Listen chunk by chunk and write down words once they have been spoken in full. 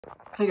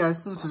Hey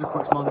guys, this is just a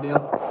quick small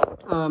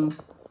video.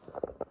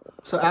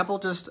 So Apple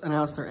just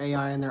announced their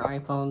AI in their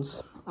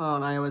iPhones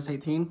on iOS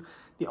 18.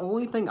 The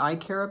only thing I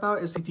care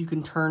about is if you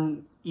can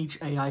turn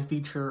each AI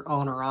feature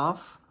on or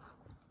off.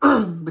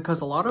 Because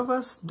a lot of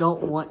us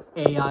don't want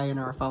AI in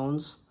our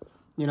phones,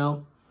 you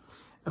know?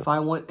 If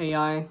I want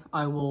AI,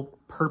 I will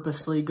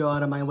purposely go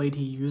out of my way to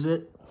use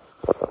it.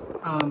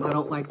 I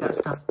don't like that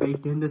stuff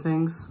baked into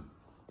things,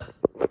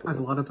 as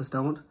a lot of us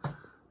don't.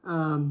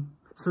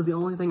 So the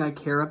only thing I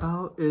care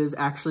about is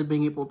actually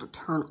being able to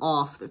turn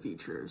off the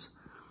features.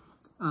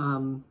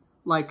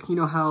 Like, you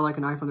know how like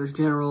an iPhone, there's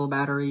general,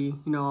 battery,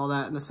 you know, all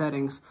that in the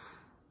settings.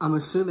 I'm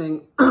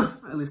assuming,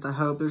 at least I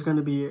hope, there's going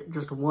to be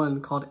just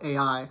one called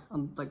AI,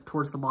 like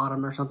towards the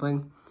bottom or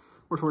something,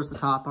 or towards the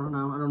top. I don't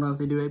know. I don't know if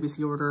they do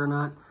ABC order or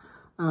not.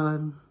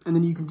 And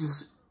then you can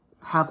just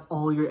have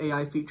all your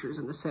AI features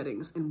in the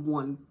settings in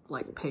one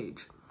like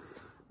page.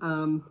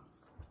 I'm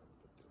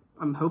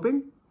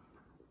hoping,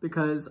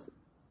 because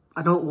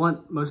I don't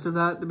want most of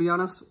that, to be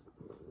honest.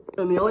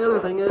 And the only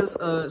other thing is,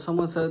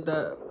 someone said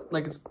that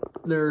like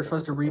they're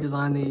supposed to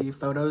redesign the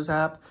Photos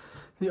app.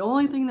 The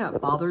only thing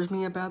that bothers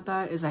me about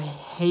that is I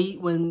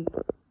hate when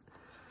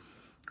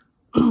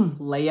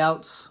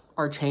layouts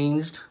are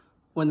changed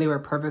when they were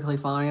perfectly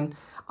fine.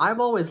 I've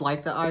always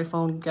liked the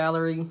iPhone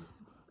gallery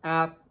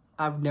app.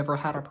 I've never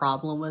had a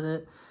problem with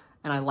it,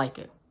 and I like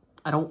it.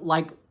 I don't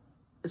like,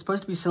 it's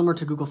supposed to be similar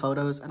to Google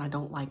Photos, and I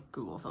don't like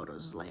Google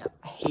Photos layout.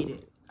 I hate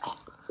it.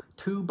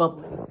 Too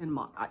bubbly and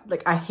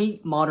I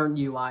hate modern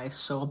UI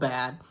so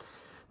bad.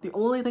 The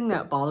only thing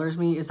that bothers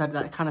me is that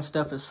that kind of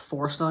stuff is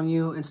forced on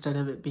you instead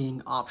of it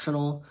being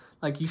optional.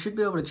 Like, you should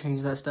be able to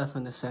change that stuff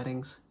in the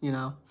settings, you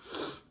know?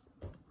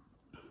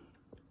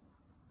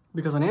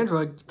 Because on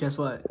Android, guess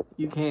what?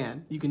 You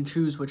can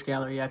choose which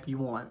gallery app you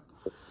want.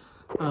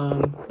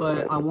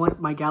 But I want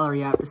my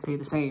gallery app to stay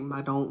the same.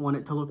 I don't want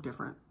it to look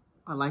different.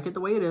 I like it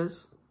the way it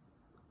is.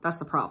 That's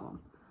the problem.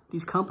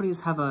 These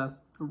companies have a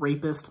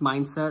rapist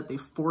mindset. They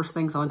force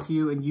things onto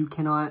you and you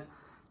cannot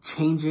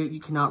change it.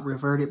 You cannot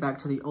revert it back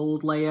to the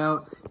old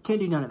layout. You can't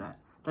do none of that.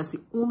 That's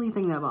the only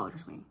thing that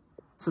bothers me.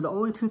 So the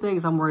only two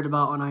things I'm worried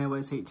about on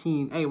iOS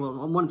 18,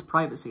 one is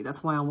privacy.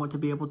 That's why I want to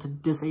be able to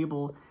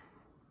disable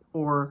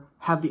or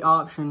have the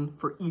option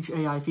for each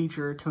AI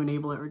feature to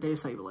enable it or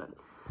disable it.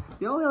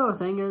 The only other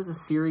thing is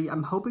Siri.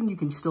 I'm hoping you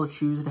can still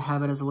choose to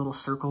have it as a little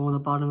circle on the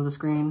bottom of the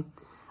screen.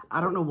 I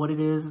don't know what it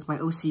is. It's my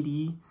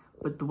OCD.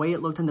 But the way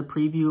it looked in the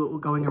preview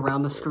going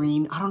around the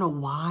screen, I don't know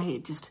why,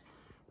 it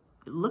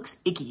looks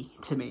icky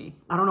to me.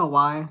 I don't know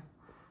why,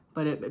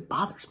 but it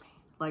bothers me.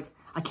 Like,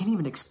 I can't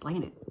even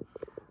explain it.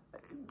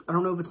 I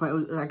don't know if it's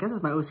I guess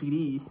it's my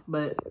OCD,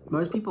 but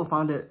most people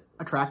find it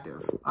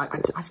attractive. I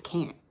just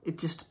can't. It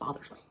just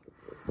bothers me.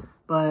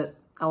 But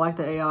I like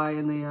the AI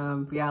in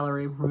the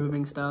gallery,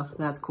 removing stuff.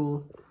 That's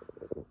cool.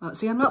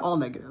 See, I'm not all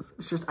negative.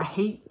 It's just I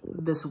hate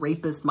this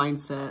rapist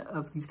mindset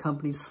of these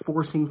companies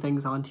forcing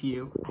things onto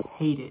you. I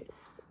hate it.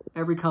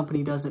 Every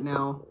company does it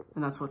now,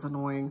 and that's what's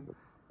annoying.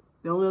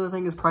 The only other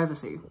thing is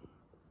privacy.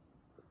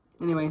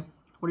 Anyway,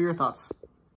 what are your thoughts?